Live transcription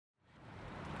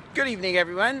Good evening,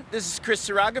 everyone. This is Chris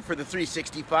Saraga for the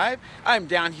 365. I'm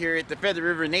down here at the Feather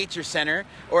River Nature Center,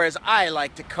 or as I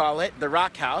like to call it, the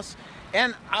Rock House.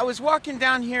 And I was walking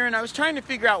down here and I was trying to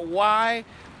figure out why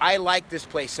I like this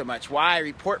place so much, why I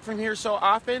report from here so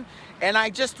often. And I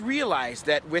just realized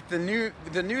that with the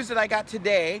news that I got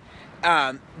today,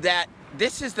 that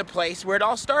this is the place where it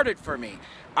all started for me.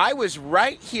 I was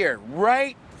right here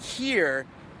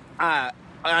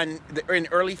in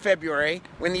early February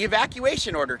when the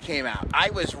evacuation order came out.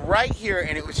 I was right here,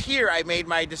 and it was here I made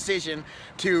my decision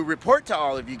to report to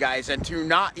all of you guys and to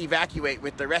not evacuate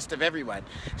with the rest of everyone.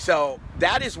 So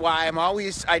that is why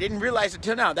I didn't realize it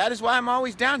till now, that is why I'm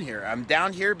always down here. I'm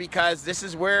down here because this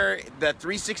is where the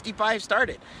 365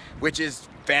 started, which is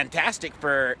fantastic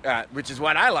which is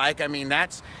what I like. I mean,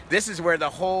 this is where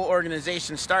the whole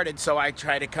organization started, so I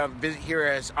try to come visit here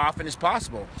as often as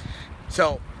possible.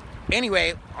 So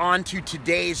anyway, on to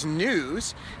today's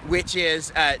news, which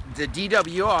is the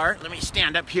DWR. Let me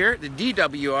stand up here. The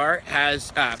DWR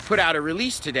has put out a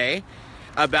release today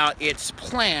about its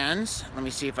plans. Let me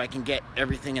see if I can get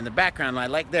everything in the background.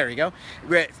 There we go.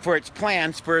 For its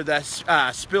plans for the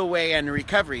spillway and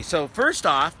recovery. So first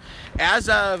off, as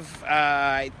of,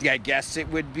 I guess it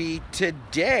would be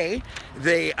today,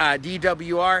 the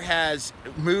DWR has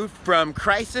moved from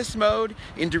crisis mode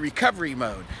into recovery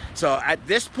mode. So at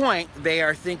this point, they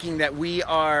are thinking that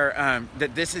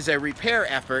that this is a repair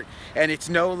effort, and it's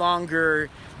no longer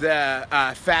the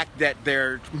fact that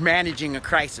they're managing a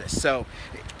crisis. So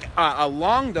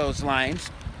along those lines,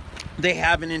 they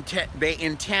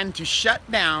intend to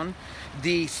shut down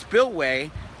the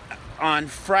spillway on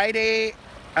Friday,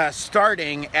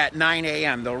 starting at 9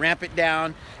 a.m. They'll ramp it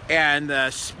down, and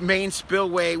the main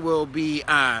spillway will be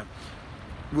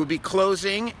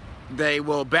closing. They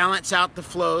will balance out the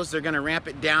flows. They're going to ramp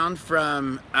it down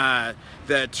from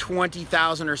the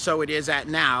 20,000 or so it is at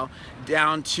now,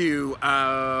 down to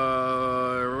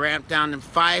ramp down to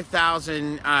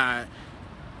 5,000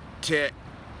 to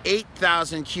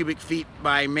 8,000 cubic feet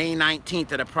by May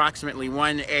 19th at approximately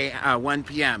 1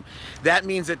 p.m. That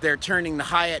means that they're turning the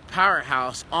Hyatt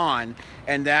powerhouse on,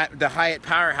 and that the Hyatt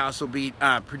powerhouse will be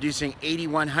producing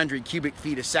 8,100 cubic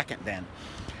feet a second then.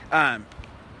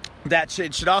 That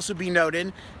should also be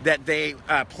noted that they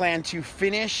plan to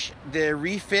finish the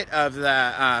refit of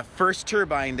the first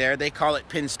turbine there. They call it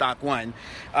Pinstock 1.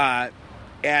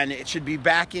 And it should be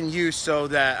back in use so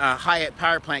the Hyatt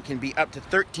power plant can be up to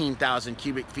 13,000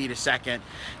 cubic feet a second.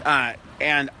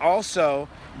 And also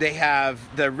they have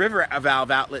the river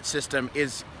valve outlet system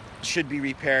should be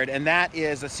repaired. And that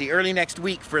is, let's see, early next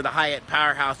week for the Hyatt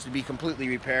powerhouse to be completely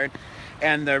repaired.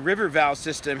 And the river valve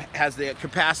system has the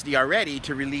capacity already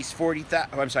to release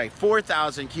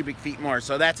 4,000 cubic feet more.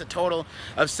 So that's a total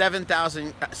of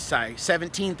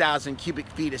 17,000 cubic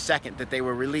feet a second that they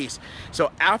will release.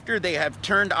 So after they have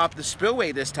turned off the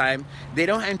spillway this time, they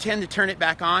don't intend to turn it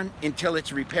back on until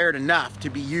it's repaired enough to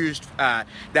be used.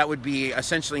 That would be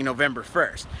essentially November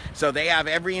 1st. So they have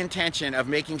every intention of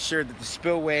making sure that the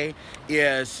spillway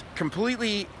is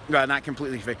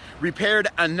repaired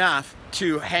enough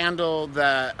to handle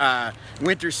the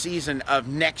winter season of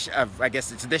next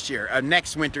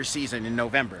winter season in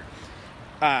November.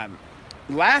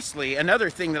 Lastly, another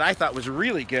thing that I thought was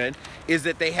really good is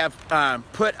that they have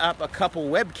put up a couple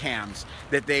webcams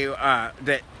that they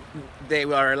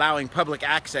are allowing public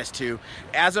access to.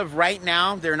 As of right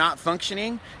now, they're not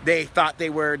functioning. They're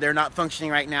not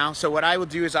functioning right now. So what I will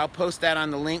do is I'll post that on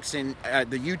the links in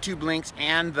the YouTube links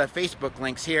and the Facebook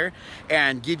links here,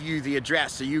 and give you the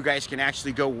address so you guys can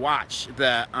actually go watch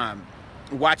the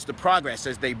progress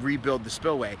as they rebuild the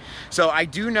spillway. So I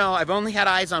do know, I've only had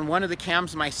eyes on one of the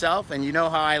cams myself, and you know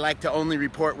how I like to only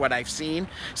report what I've seen.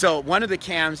 So one of the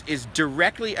cams is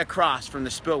directly across from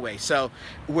the spillway. So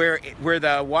where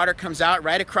the water comes out,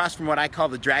 right across from what I call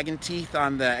the dragon teeth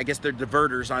on I guess they're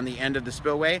diverters on the end of the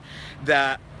spillway.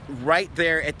 Right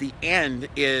there at the end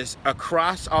is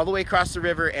all the way across the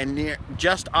river, and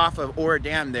just off of Ora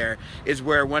Dam there is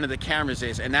where one of the cameras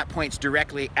is, and that points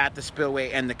directly at the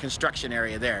spillway and the construction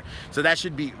area there. So that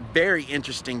should be very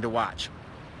interesting to watch.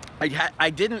 I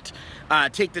didn't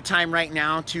take the time right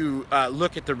now to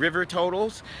look at the river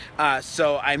totals,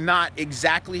 so I'm not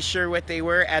exactly sure what they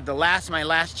were. At my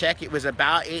last check, it was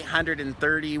about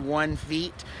 831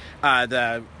 feet.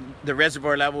 The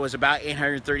reservoir level was about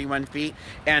 831 feet,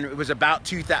 and it was about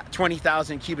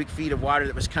 20,000 cubic feet of water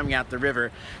that was coming out the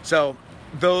river. So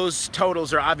those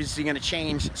totals are obviously going to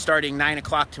change starting 9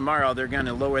 o'clock tomorrow. They're going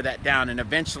to lower that down, and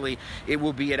eventually it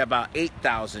will be at about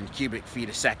 8,000 cubic feet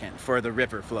a second for the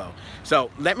river flow.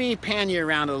 So let me pan you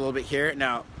around a little bit here.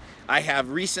 Now, I have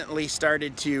recently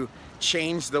started to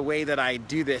changed the way that I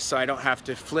do this so I don't have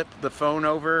to flip the phone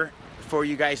over for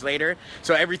you guys later.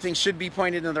 So everything should be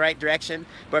pointed in the right direction.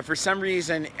 But for some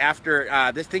reason,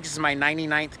 after this is my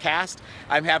 99th cast,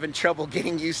 I'm having trouble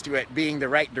getting used to it being the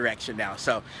right direction now.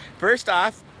 So first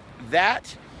off,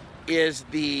 that is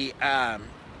the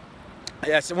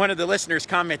yes, one of the listeners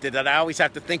commented that I always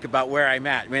have to think about where I'm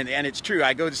at, and it's true.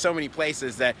 I go to so many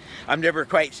places that I'm never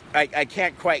quite, I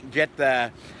can't quite get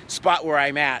the spot where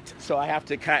I'm at, so I have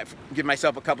to kind of give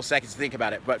myself a couple seconds to think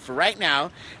about it. But for right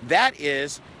now, that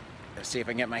is, let's see if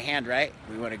I can get my hand right.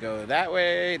 We want to go that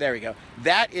way. There we go.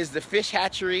 That is the fish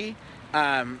hatchery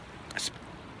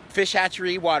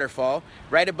waterfall.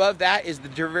 Right above that is the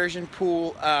diversion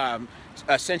pool,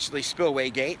 essentially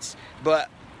spillway gates. But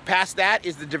past that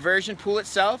is the diversion pool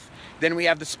itself. Then we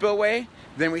have the spillway.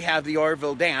 Then we have the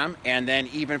Oroville Dam. And then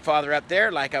even farther up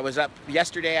there, like I was up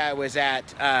yesterday, I was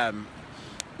at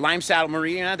Lime Saddle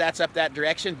Marina. That's up that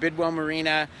direction. Bidwell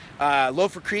Marina,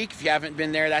 Loafer Creek. If you haven't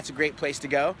been there, that's a great place to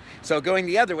go. So going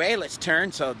the other way, let's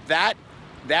turn. So that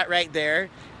right there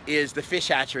is the fish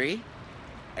hatchery.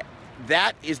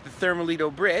 That is the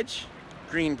Thermalito Bridge,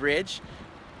 Green Bridge.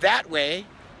 That way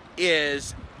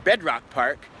is Bedrock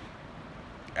Park.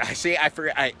 I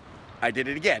forgot, I did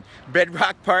it again.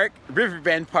 Bedrock Park,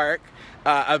 Riverbend Park,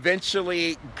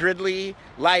 eventually Gridley,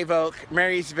 Live Oak,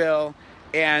 Marysville,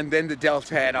 and then the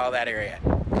Delta and all that area.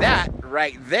 That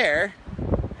right there,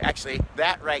 actually,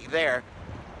 that right there,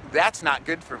 that's not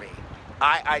good for me.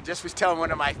 I just was telling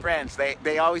one of my friends,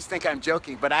 they always think I'm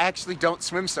joking, but I actually don't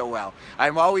swim so well.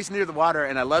 I'm always near the water,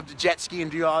 and I love to jet ski and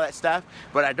do all that stuff,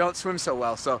 but I don't swim so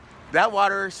well. So that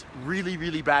water's really,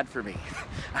 really bad for me.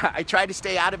 I try to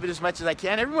stay out of it as much as I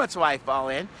can. Every once in a while I fall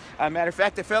in. Matter of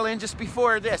fact, I fell in just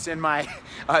before this, in my,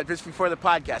 just before the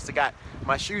podcast.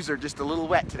 My shoes are just a little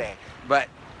wet today. But,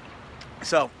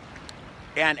 so,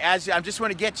 and as I just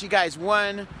want to get you guys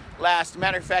one last,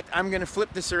 matter of fact, I'm going to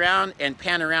flip this around and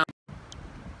pan around.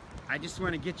 I just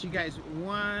want to get you guys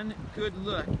one good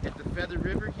look at the Feather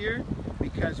River here,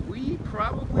 because we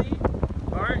probably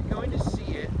aren't going to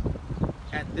see it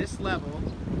at this level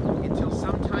until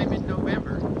sometime in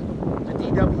November. The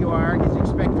DWR is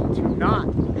expecting to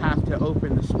not have to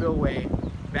open the spillway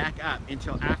back up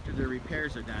until after the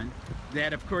repairs are done.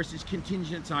 That, of course, is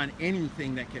contingent on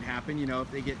anything that could happen, you know,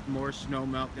 if they get more snow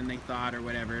melt than they thought or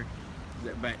whatever.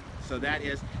 But so that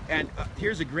is, and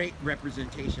here's a great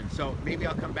representation. So maybe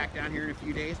I'll come back down here in a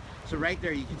few days. So right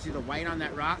there, you can see the white on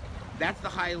that rock. That's the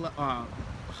high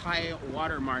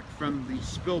water mark from the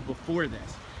spill before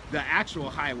this. The actual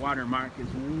high water mark is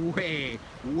way,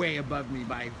 way above me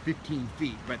by 15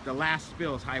 feet, but the last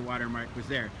spill's high water mark was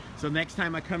there. So next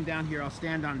time I come down here, I'll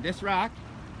stand on this rock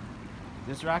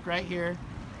right here,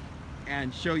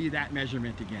 and show you that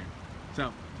measurement again.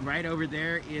 So right over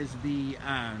there is the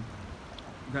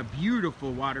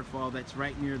beautiful waterfall that's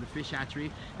right near the fish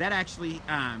hatchery. That actually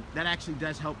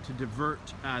does help to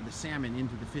divert the salmon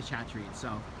into the fish hatchery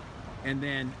itself. And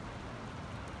then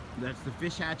that's the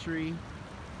fish hatchery,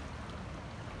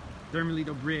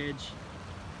 Thermalito Bridge,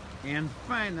 and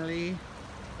finally,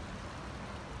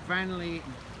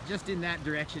 just in that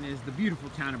direction is the beautiful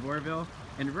town of Oroville.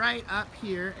 And right up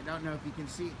here, I don't know if you can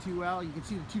see it too well, you can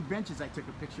see the two benches I took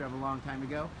a picture of a long time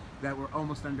ago that were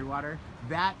almost underwater.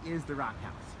 That is the Rock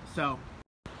House. So,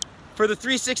 for the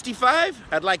 365,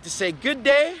 I'd like to say good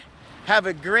day. Have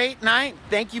a great night.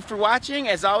 Thank you for watching.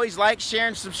 As always, like, share,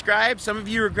 and subscribe. Some of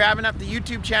you are grabbing up the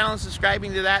YouTube channel and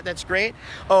subscribing to that. That's great.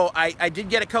 Oh, I did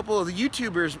get a couple of the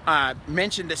YouTubers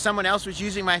mentioned that someone else was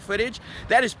using my footage.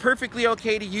 That is perfectly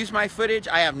okay to use my footage.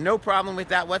 I have no problem with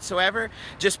that whatsoever.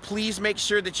 Just please make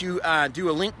sure that you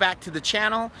do a link back to the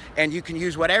channel, and you can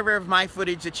use whatever of my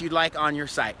footage that you'd like on your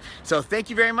site. So thank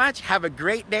you very much. Have a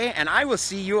great day, and I will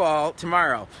see you all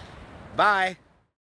tomorrow. Bye.